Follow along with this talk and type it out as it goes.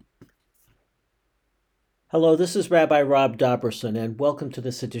Hello, this is Rabbi Rob Dobrusin, and welcome to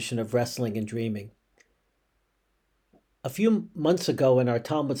this edition of Wrestling and Dreaming. A few months ago in our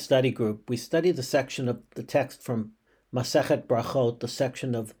Talmud study group, we studied the section of the text from Masechet Brachot, the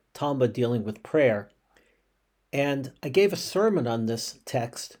section of Talmud dealing with prayer. And I gave a sermon on this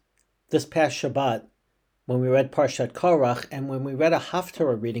text this past Shabbat when we read Parshat Korach and when we read a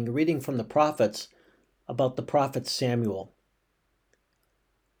Haftarah reading, a reading from the prophets about the prophet Samuel.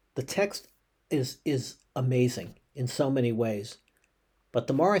 The text is amazing in so many ways. But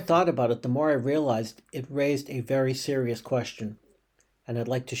the more I thought about it, the more I realized it raised a very serious question. And I'd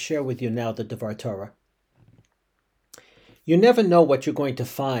like to share with you now the Devar Torah. You never know what you're going to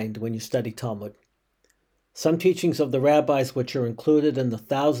find when you study Talmud. Some teachings of the rabbis which are included in the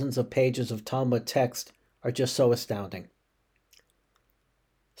thousands of pages of Talmud text are just so astounding.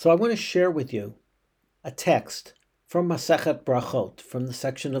 So I want to share with you a text from Masechet Brachot, from the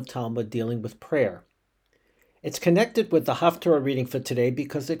section of Talmud dealing with prayer. It's connected with the Haftarah reading for today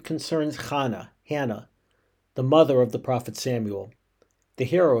because it concerns Hannah, the mother of the prophet Samuel, the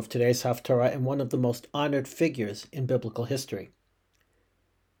hero of today's Haftarah and one of the most honored figures in biblical history.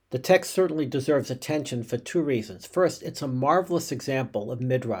 The text certainly deserves attention for two reasons. First, it's a marvelous example of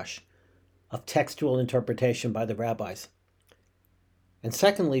midrash, of textual interpretation by the rabbis. And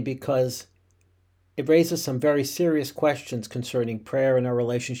secondly, because it raises some very serious questions concerning prayer and our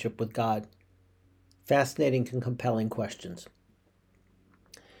relationship with God. Fascinating and compelling questions.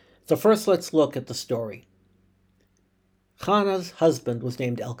 So first, let's look at the story. Hannah's husband was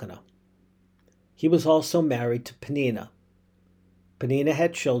named Elkanah. He was also married to Peninnah. Peninnah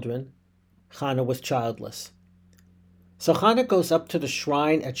had children. Hannah was childless. So Hannah goes up to the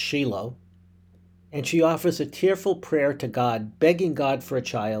shrine at Shiloh, and she offers a tearful prayer to God, begging God for a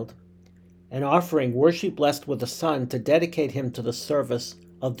child, and offering, were she blessed with a son, to dedicate him to the service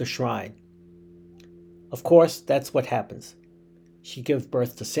of the shrine. Of course, that's what happens. She gives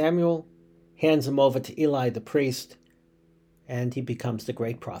birth to Samuel, hands him over to Eli the priest, and he becomes the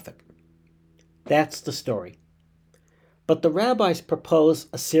great prophet. That's the story. But the rabbis propose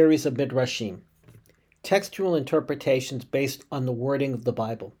a series of midrashim, textual interpretations based on the wording of the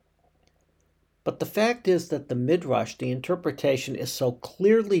Bible. But the fact is that the midrash, the interpretation, is so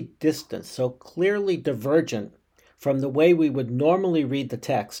clearly distant, so clearly divergent from the way we would normally read the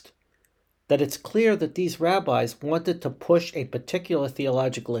text, that it's clear that these rabbis wanted to push a particular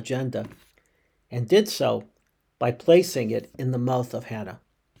theological agenda and did so by placing it in the mouth of Hannah.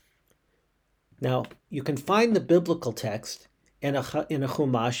 Now, you can find the biblical text in a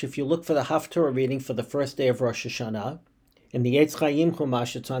Chumash if you look for the Haftarah reading for the first day of Rosh Hashanah. In the Eitz Chaim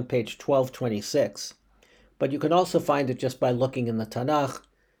Chumash, it's on page 1226. But you can also find it just by looking in the Tanakh,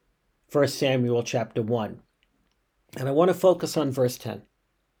 1 Samuel chapter 1. And I want to focus on verse 10.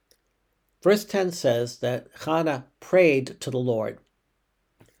 Verse 10 says that Hannah prayed to the Lord.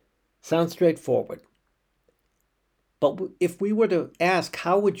 Sounds straightforward. But if we were to ask,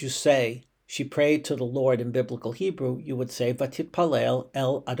 how would you say she prayed to the Lord in biblical Hebrew, you would say, Vatitpalel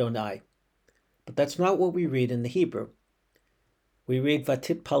el Adonai. But that's not what we read in the Hebrew. We read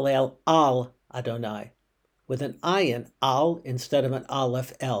Vatitpalel al Adonai, with an ayin, al, instead of an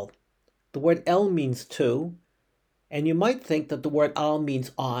aleph, el. The word el means to, and you might think that the word al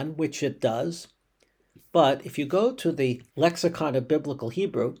means on, which it does. But if you go to the lexicon of biblical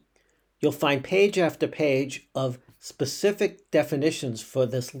Hebrew, you'll find page after page of specific definitions for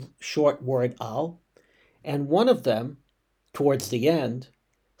this short word al. And one of them, towards the end,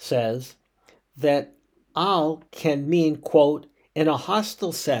 says that al can mean, quote, in a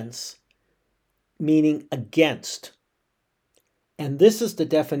hostile sense, meaning against. And this is the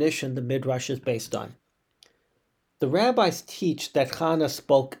definition the Midrash is based on. The rabbis teach that Hannah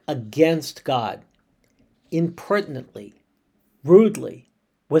spoke against God, impertinently, rudely,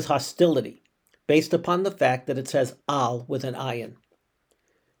 with hostility, based upon the fact that it says al with an ayin.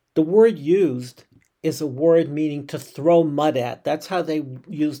 The word used is a word meaning to throw mud at. That's how they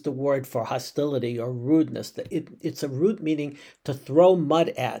use the word for hostility or rudeness. It's a root meaning to throw mud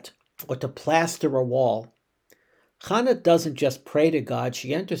at or to plaster a wall. Hannah doesn't just pray to God,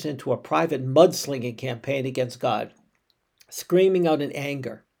 she enters into a private mudslinging campaign against God, screaming out in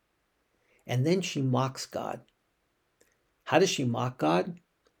anger. And then she mocks God. How does she mock God?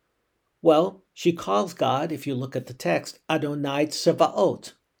 Well, she calls God, if you look at the text, Adonai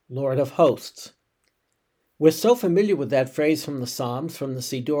Tsevaot, Lord of hosts. We're so familiar with that phrase from the Psalms, from the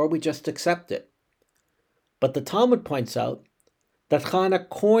Siddur, we just accept it. But the Talmud points out that Hannah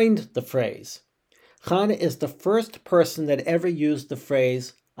coined the phrase. Hannah is the first person that ever used the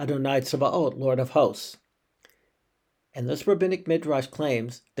phrase Adonai Tsevaot, Lord of hosts. And this rabbinic midrash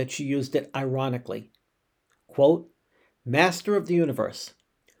claims that she used it ironically. quote, Master of the universe,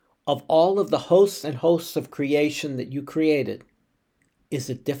 of all of the hosts and hosts of creation that you created, is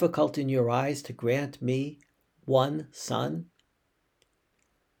it difficult in your eyes to grant me one son?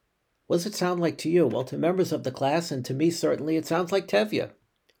 What does it sound like to you? Well, to members of the class, and to me certainly, it sounds like Tevye.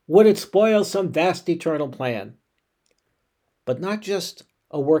 Would it spoil some vast eternal plan? But not just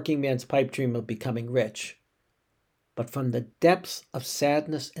a working man's pipe dream of becoming rich, but from the depths of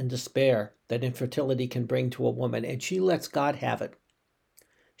sadness and despair that infertility can bring to a woman, and she lets God have it.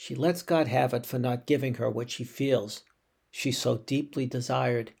 She lets God have it for not giving her what she feels she so deeply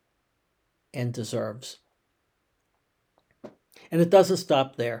desired and deserves. And it doesn't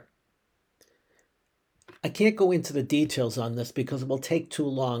stop there. I can't go into the details on this because it will take too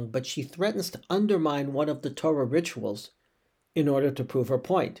long, but she threatens to undermine one of the Torah rituals in order to prove her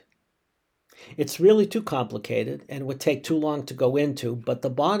point. It's really too complicated and would take too long to go into, but the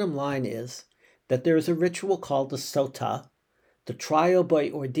bottom line is that there is a ritual called the sotah, the trial by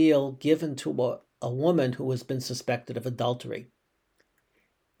ordeal given to a woman who has been suspected of adultery.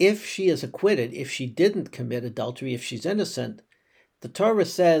 If she is acquitted, if she didn't commit adultery, if she's innocent, the Torah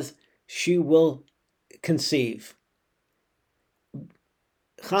says she will conceive.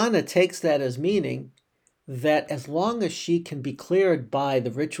 Chana takes that as meaning that as long as she can be cleared by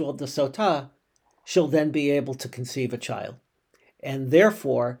the ritual of the sotah, she'll then be able to conceive a child. And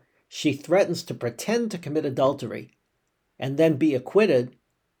therefore, she threatens to pretend to commit adultery and then be acquitted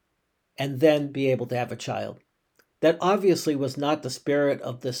and then be able to have a child. That obviously was not the spirit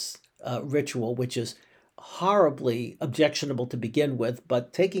of this ritual, which is horribly objectionable to begin with,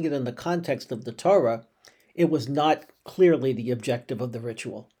 but taking it in the context of the Torah, it was not clearly the objective of the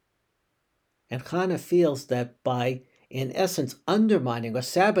ritual. And Chana feels that by, in essence, undermining or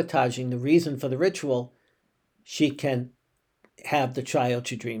sabotaging the reason for the ritual, she can have the child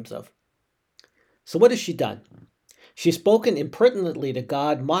she dreams of. So what has she done? She's spoken impertinently to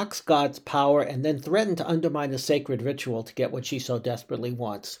God, mocks God's power, and then threatened to undermine a sacred ritual to get what she so desperately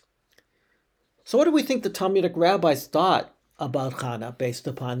wants. So what do we think the Talmudic rabbis thought about Chana based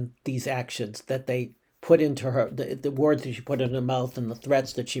upon these actions that they put into her, the words that she put in her mouth and the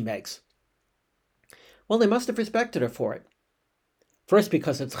threats that she makes? Well, they must have respected her for it. First,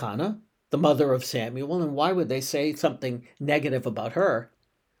 because it's Chana, the mother of Samuel, and why would they say something negative about her?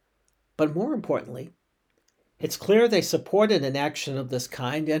 But more importantly, it's clear they supported an action of this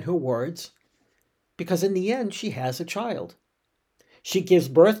kind and her words, because in the end she has a child. She gives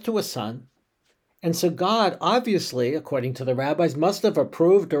birth to a son, and so God, obviously, according to the rabbis, must have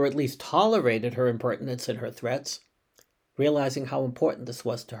approved or at least tolerated her impertinence and her threats, realizing how important this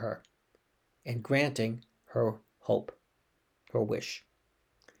was to her, and granting her hope, her wish.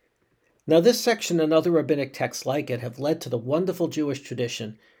 Now this section and other rabbinic texts like it have led to the wonderful Jewish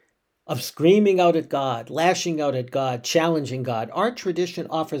tradition of screaming out at God, lashing out at God, challenging God. Our tradition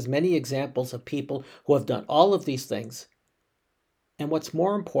offers many examples of people who have done all of these things. And what's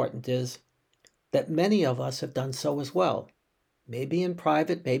more important is that many of us have done so as well, maybe in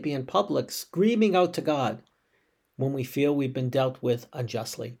private, maybe in public, screaming out to God when we feel we've been dealt with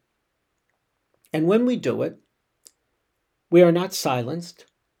unjustly. And when we do it, we are not silenced,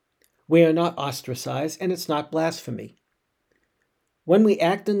 we are not ostracized, and it's not blasphemy. When we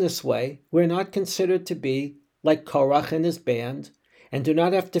act in this way, we're not considered to be like Korach and his band, and do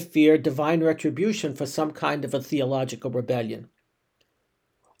not have to fear divine retribution for some kind of a theological rebellion.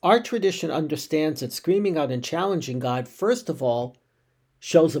 Our tradition understands that screaming out and challenging God, first of all,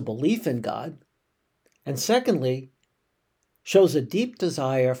 shows a belief in God, and secondly, shows a deep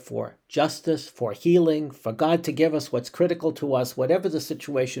desire for justice, for healing, for God to give us what's critical to us, whatever the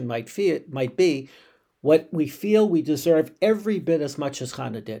situation might be, what we feel we deserve every bit as much as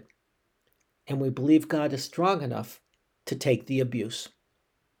Chana did. And we believe God is strong enough to take the abuse.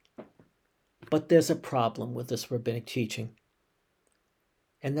 But there's a problem with this rabbinic teaching.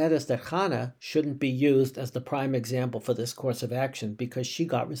 And that is that Chana shouldn't be used as the prime example for this course of action because she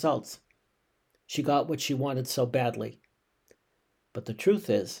got results. She got what she wanted so badly. But the truth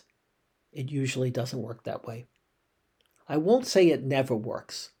is, it usually doesn't work that way. I won't say it never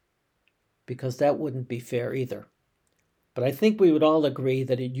works, because that wouldn't be fair either. But I think we would all agree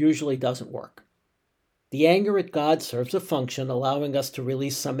that it usually doesn't work. The anger at God serves a function, allowing us to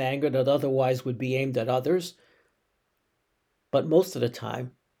release some anger that otherwise would be aimed at others. But most of the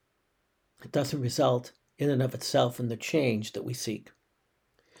time, it doesn't result in and of itself in the change that we seek.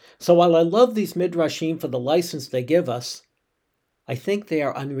 So while I love these midrashim for the license they give us, I think they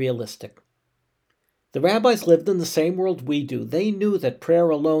are unrealistic. The rabbis lived in the same world we do. They knew that prayer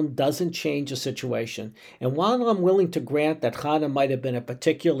alone doesn't change a situation. And while I'm willing to grant that Chana might have been a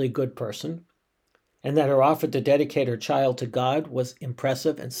particularly good person, and that her offer to dedicate her child to God was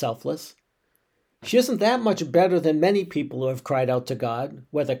impressive and selfless. She isn't that much better than many people who have cried out to God,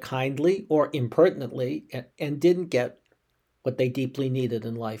 whether kindly or impertinently, and didn't get what they deeply needed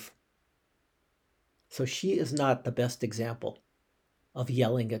in life. So she is not the best example of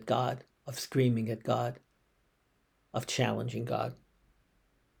yelling at God, of screaming at God, of challenging God.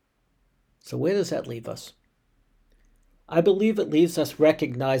 So where does that leave us? I believe it leaves us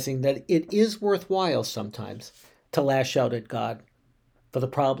recognizing that it is worthwhile sometimes to lash out at God for the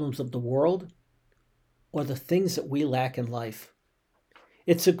problems of the world or the things that we lack in life.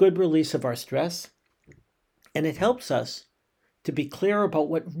 It's a good release of our stress, and it helps us to be clear about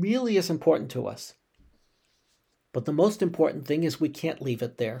what really is important to us. But the most important thing is we can't leave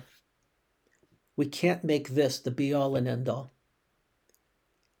it there. We can't make this the be-all and end-all.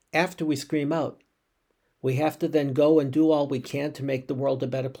 After we scream out, we have to then go and do all we can to make the world a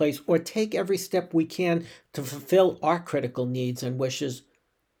better place, or take every step we can to fulfill our critical needs and wishes,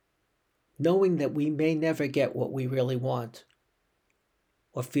 knowing that we may never get what we really want,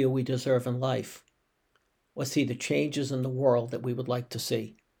 or feel we deserve in life, or see the changes in the world that we would like to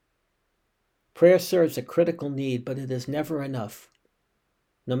see. Prayer serves a critical need, but it is never enough.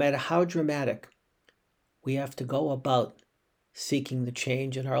 No matter how dramatic, we have to go about seeking the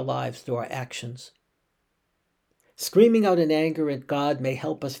change in our lives through our actions. Screaming out in anger at God may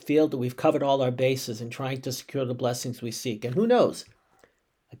help us feel that we've covered all our bases in trying to secure the blessings we seek. And who knows?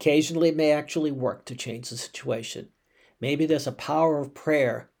 Occasionally it may actually work to change the situation. Maybe there's a power of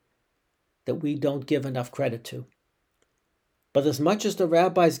prayer that we don't give enough credit to. But as much as the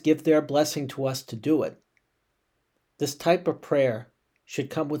rabbis give their blessing to us to do it, this type of prayer should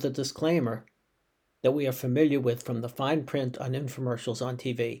come with a disclaimer that we are familiar with from the fine print on infomercials on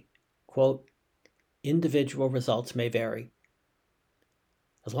TV. Quote, individual results may vary.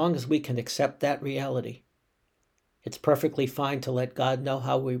 As long as we can accept that reality, it's perfectly fine to let God know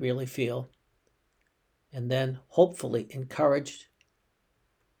how we really feel, and then hopefully encouraged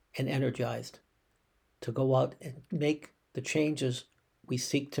and energized to go out and make the changes we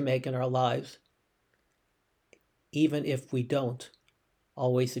seek to make in our lives, even if we don't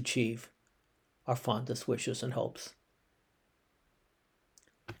always achieve our fondest wishes and hopes.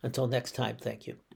 Until next time, thank you.